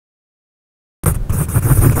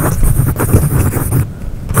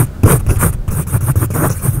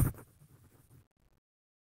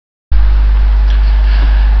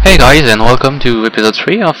guys, and welcome to episode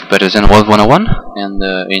 3 of Battosay 101. And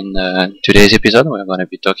in today's episode, we're going to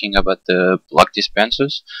be talking about the block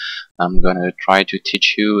dispensers. I'm going to try to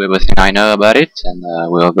teach you everything I know about it, and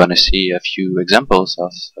we're going to see a few examples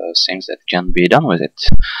of things that can be done with it.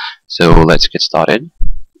 So let's get started.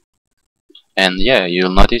 And yeah,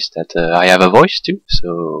 you'll notice that I have a voice too,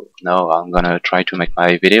 so now I'm gonna try to make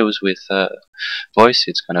my videos with voice.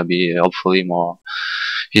 It's gonna be hopefully more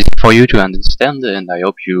easy for you to understand, and I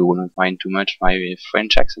hope you won't mind too much my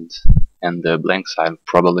French accent and the blanks I'll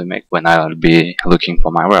probably make when I'll be looking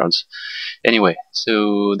for my words. Anyway,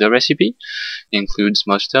 so the recipe includes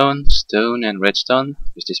more stone and redstone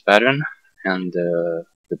with this pattern, and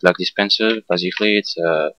the block dispenser. Basically it's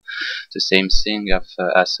the same thing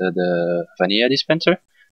as the vanilla dispenser,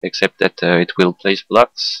 except that it will place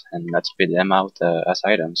blocks and not spit them out as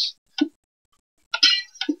items.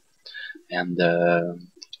 And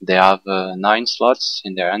they have 9 slots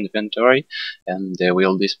in their inventory, and they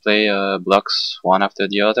will display blocks one after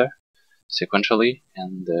the other sequentially,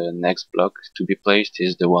 and the next block to be placed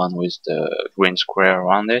is the one with the green square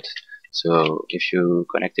around it. So if you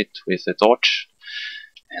connect it with a torch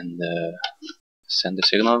and send the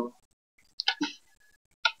signal,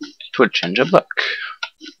 it will change a block.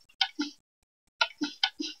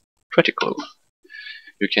 Pretty cool.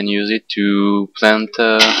 You can use it to plant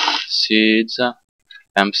seeds,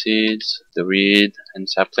 hemp seeds, the reed and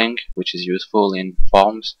sapling, which is useful in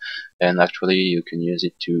farms, and actually you can use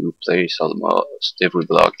it to place almost every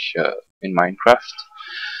block in Minecraft.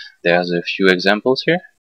 There's a few examples here.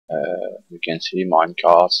 You can see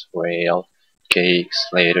minecarts, rail, cakes,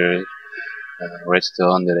 ladders,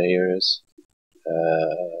 redstone, the layers,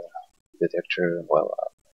 detector, well,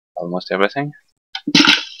 almost everything.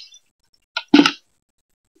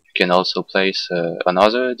 You can also place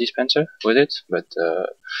another dispenser with it, but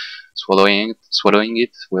swallowing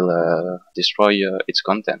it will destroy its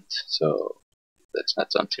content, so that's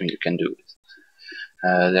not something you can do.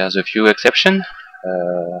 There's a few exceptions.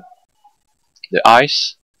 The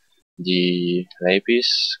ice, the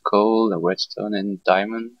lapis, coal, the redstone and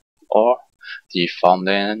diamond ore, the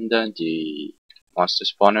farmland, the monster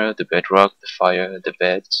spawner, the bedrock, the fire, the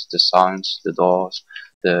beds, the signs, the doors,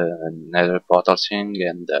 the nether portal thing,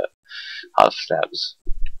 and the half slabs.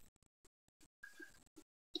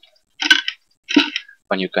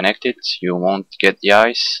 When you connect it, you won't get the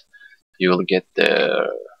ice, you will get the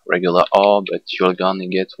regular ore, but you're gonna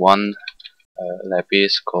get one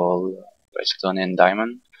lapis, coal, redstone and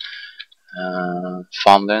diamond.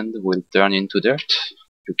 Farmland will turn into dirt.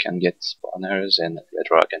 You can get spawners and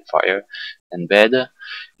bedrock and fire and bed.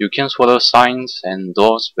 You can swallow signs and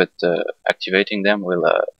doors, but activating them will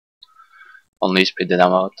only spit them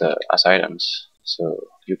out as items, so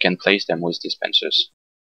you can place them with dispensers.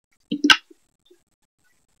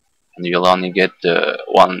 And you'll only get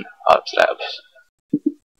one half slab,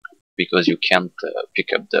 because you can't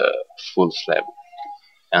pick up the full slab,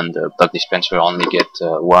 and the block dispenser only get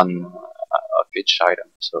one of each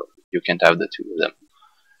item, so you can't have the two of them.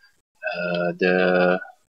 The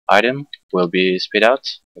item will be spit out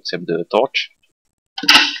except the torch,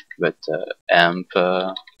 but amp,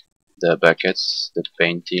 the buckets, the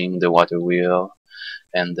painting, the water wheel,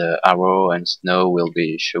 and the arrow and snow will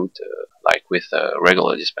be shot like with a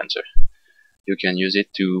regular dispenser. You can use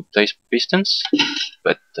it to place pistons,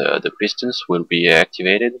 but the pistons will be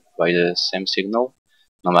activated by the same signal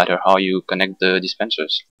no matter how you connect the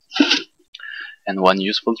dispensers. And one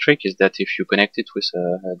useful trick is that if you connect it with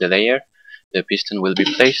the layer, the piston will be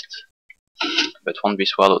placed but won't be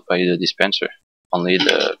swallowed by the dispenser, only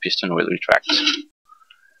the piston will retract.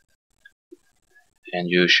 And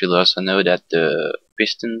you should also know that the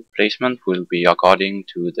piston placement will be according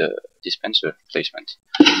to the dispenser placement.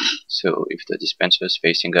 So if the dispenser is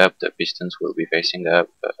facing up, the pistons will be facing up,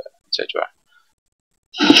 etc.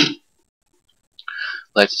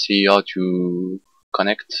 Let's see how to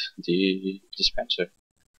connect the dispenser.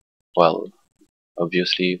 Well,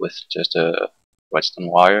 obviously with just a redstone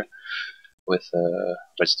wire with a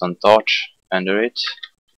redstone torch under it,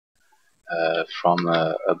 from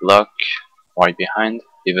a block right behind,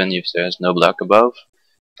 even if there's no block above,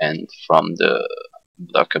 and from the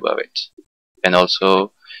block above it, and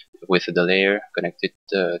also with the layer connected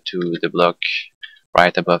to the block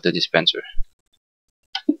right above the dispenser.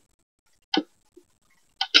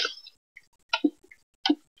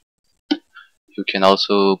 You can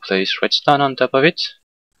also place redstone on top of it.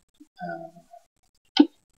 You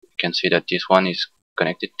can see that this one is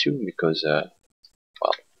connected too, because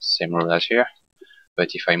well, same rule as here. But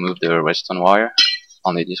if I move the redstone wire,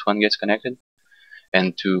 only this one gets connected.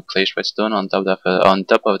 And to place redstone on top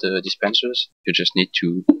of the dispensers, you just need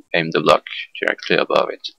to aim the block directly above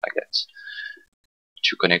it, like that.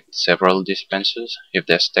 To connect several dispensers, if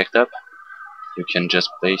they're stacked up, you can just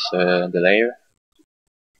place the layer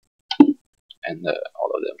and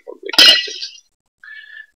all of them will be connected.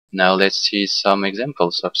 Now let's see some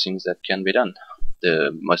examples of things that can be done.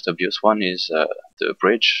 The most obvious one is the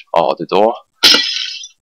bridge or the door,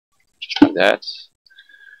 just like that.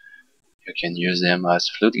 You can use them as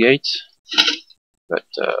floodgates, but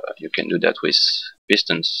you can do that with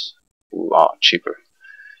pistons, who are cheaper.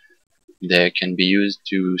 They can be used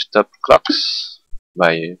to stop clocks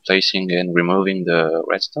by placing and removing the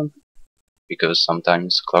redstone, because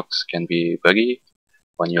sometimes clocks can be buggy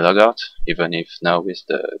when you log out, even if now with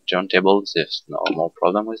the turntables there's no more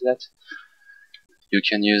problem with that. You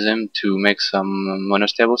can use them to make some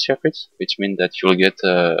monostable circuits, which means that you'll get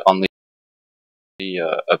only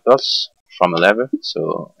a pulse from a lever,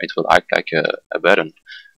 so it will act like a button.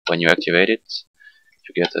 When you activate it,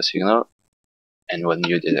 you get a signal, and when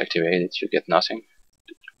you deactivate it, you get nothing.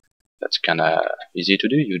 That's kinda easy to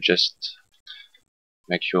do. You just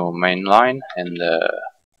make your main line and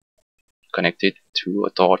connect it to a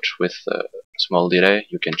torch with a small delay.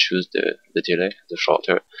 You can choose the delay, the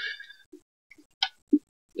shorter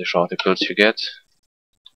pulse you get.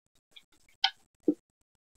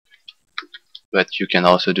 But you can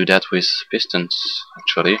also do that with pistons,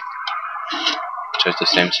 actually. Just the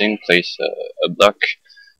same thing, place a block,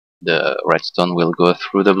 the redstone will go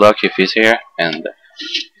through the block if it's here, and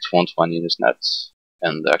it won't when it is not.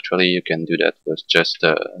 And actually you can do that with just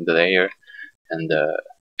the layer and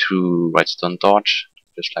two redstone torch,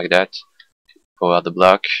 just like that. Power the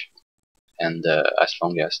block, and as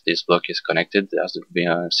long as this block is connected, there has to be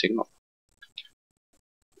a signal.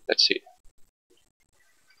 Let's see.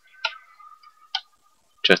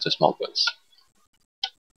 Just a small pulse.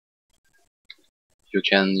 You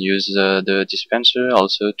can use the dispenser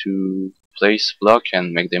also to place block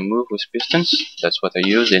and make them move with pistons. That's what I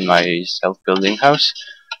use in my self-building house.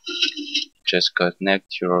 Just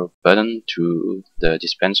connect your button to the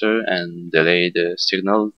dispenser and delay the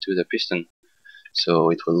signal to the piston. So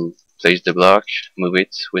it will place the block, move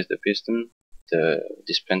it with the piston. The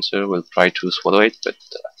dispenser will try to swallow it, but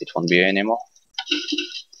it won't be anymore.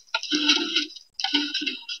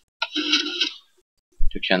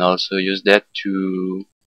 You can also use that to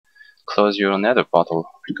close your nether portal,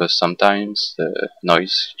 because sometimes the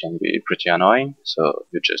noise can be pretty annoying, so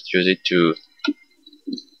you just use it to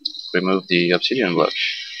remove the obsidian block.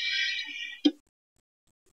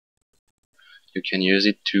 You can use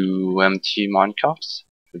it to empty minecarts.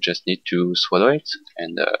 You just need to swallow it,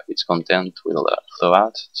 and its content will flow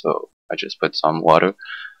out. So I just put some water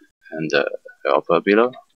and upper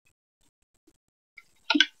below,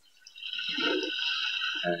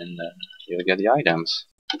 and you'll get the items.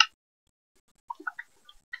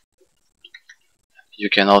 You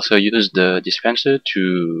can also use the dispenser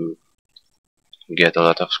to get a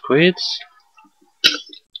lot of squids.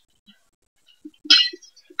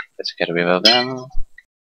 Let's get rid of them.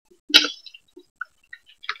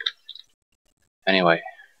 Anyway,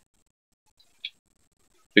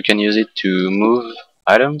 you can use it to move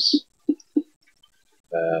items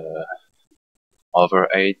over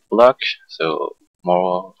 8 blocks, so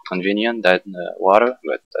more convenient than water,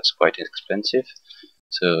 but that's quite expensive.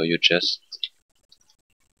 So you just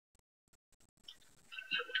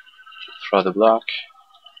throw the block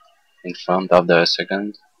in front of the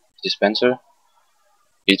second dispenser.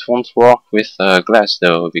 It won't work with glass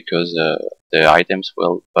though, because the items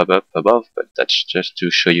will pop up above, but that's just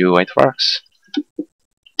to show you how it works.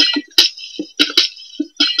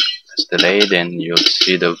 It's delayed and you'll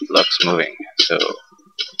see the blocks moving. So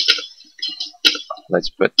let's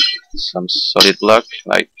put some solid block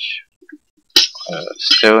like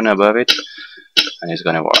stone above it, and it's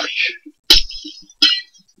gonna work.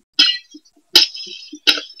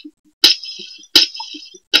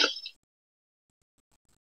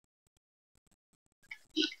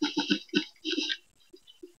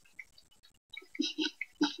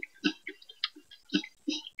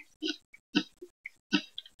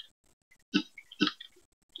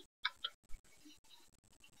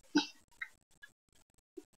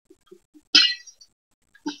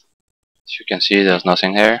 As you can see, there's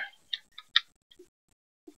nothing here.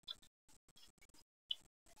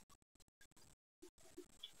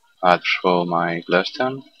 I'll throw my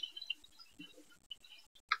glowstone.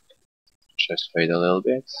 Just wait a little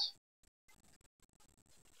bit.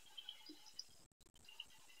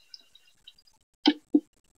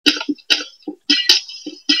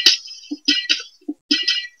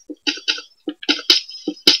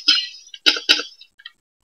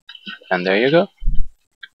 And there you go.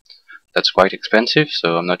 that's quite expensive,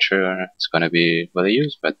 so I'm not sure it's gonna be really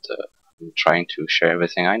used, but I'm trying to share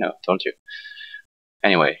everything I know. Told you.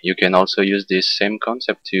 Anyway, you can also use this same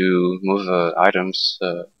concept to move items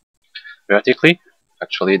vertically.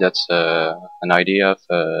 Actually, that's an idea of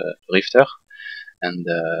Rifter, and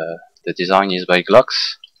the design is by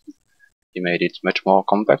Glocks. He made it much more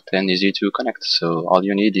compact and easy to connect. So all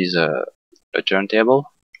you need is a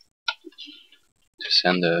turntable to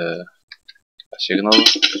send a signal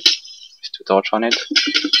with two torch on it.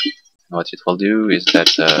 And what it will do is that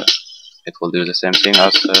it will do the same thing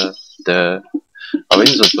as the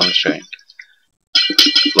Lorenzo demonstrating.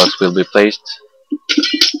 Blocks will be placed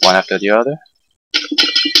one after the other.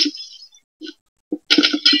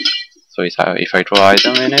 So if I throw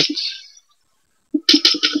item in it,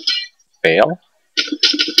 fail.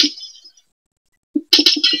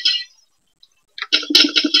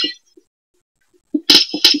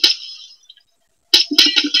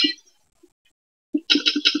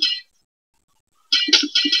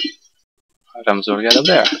 Items will get up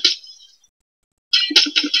there.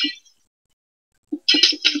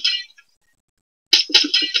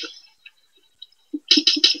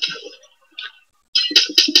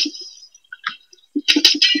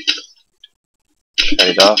 Shut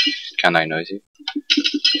it off, kinda noisy.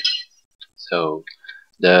 So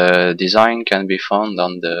the design can be found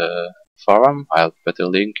on the forum. I'll put a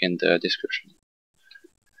link in the description.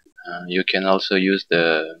 You can also use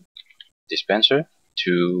the dispenser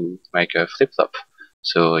to make a flip-flop.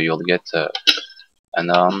 So you'll get an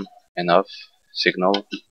on and off signal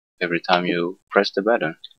every time you press the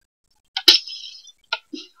button.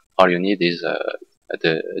 All you need is a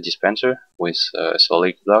dispenser with a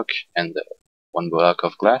solid block and one block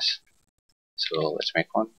of glass. So let's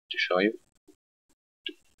make one to show you.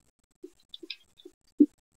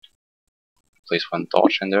 Place one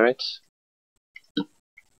torch under it,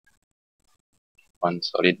 one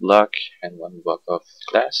solid block and one block of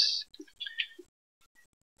glass.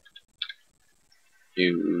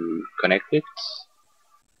 You connect it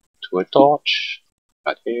to a torch,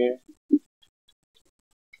 right here.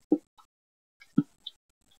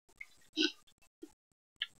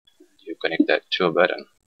 You connect that to a button.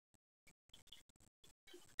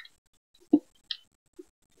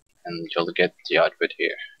 And you'll get the output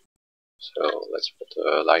here. So let's put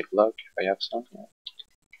a light block if I have some.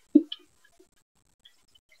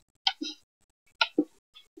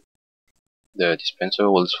 The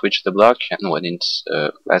dispenser will switch the block, and when it's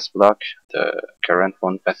a glass block, the current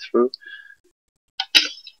won't pass through.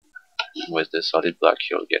 With the solid block,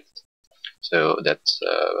 you'll get it. So that's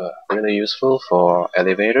really useful for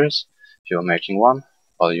elevators. If you're making one,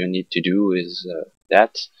 all you need to do is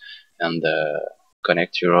that, and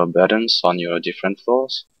connect your buttons on your different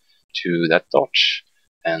floors to that torch,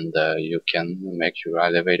 and you can make your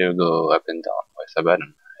elevator go up and down with a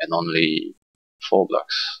button, and only 4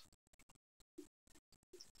 blocks.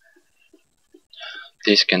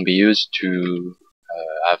 This can be used to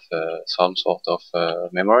have some sort of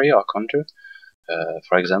memory or counter.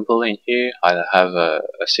 For example, in here I have a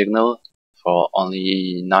signal for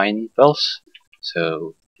only 9 pulse.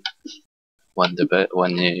 So when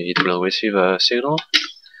it will receive a signal,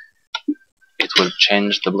 it will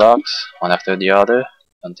change the blocks one after the other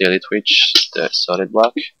until it reaches the solid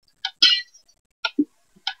block.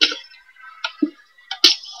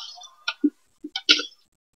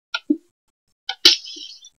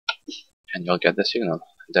 And you'll get the signal.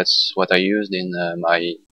 That's what I used in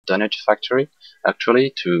my donut factory,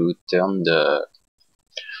 actually, to turn the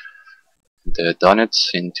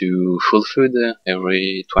donuts into full food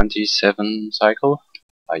every 27 cycle.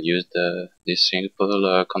 I used this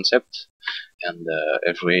simple concept, and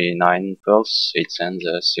every 9 pulse it sends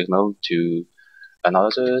a signal to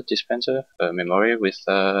another dispenser memory with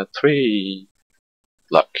 3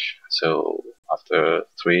 block. So after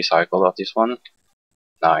 3 cycles of this one,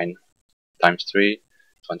 9 times 3,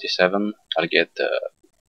 27, I'll get the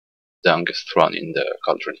youngest thrown in the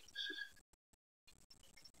cauldron.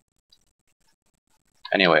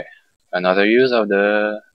 Anyway, another use of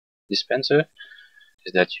the dispenser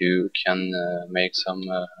is that you can make some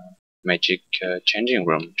magic changing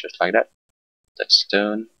room, just like that. That's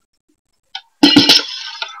stone,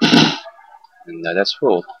 and that's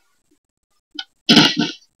wool,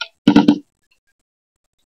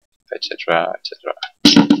 etc., etc.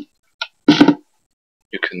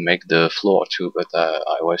 You can make the floor too, but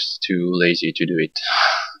I was too lazy to do it.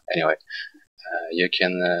 Anyway, you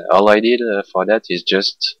can. All I did for that is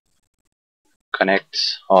just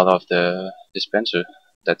connect all of the dispenser.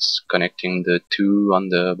 That's connecting the 2 on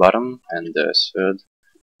the bottom, and the 3rd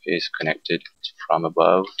is connected from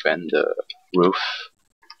above, and the roof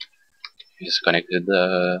is connected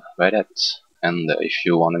by that. And if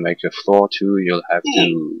you want to make a floor too, you'll have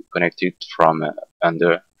to connect it from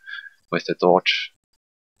under with the torch.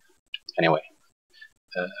 Anyway,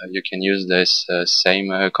 you can use this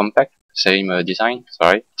same design,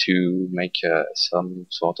 sorry, to make some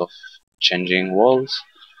sort of changing walls.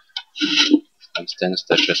 For instance,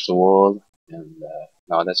 that's just a wall, and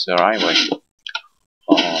now that's the highway.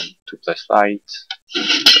 2+ light,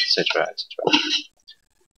 etc., etc.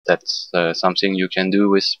 That's something you can do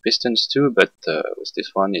with pistons too, but with this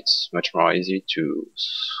one it's much more easy to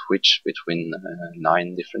switch between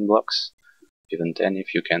 9 different blocks, even 10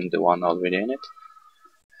 if you can do one already in it.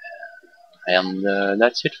 And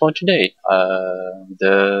that's it for today.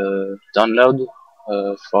 The download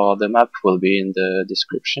for the map will be in the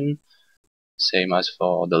description, same as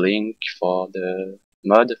for the link for the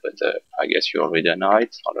mod, but I guess you already know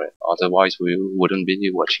it, otherwise we wouldn't be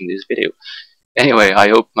watching this video. Anyway, I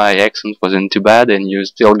hope my accent wasn't too bad and you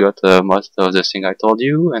still got most of the thing I told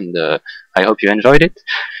you, and I hope you enjoyed it,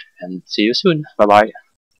 and see you soon. Bye bye.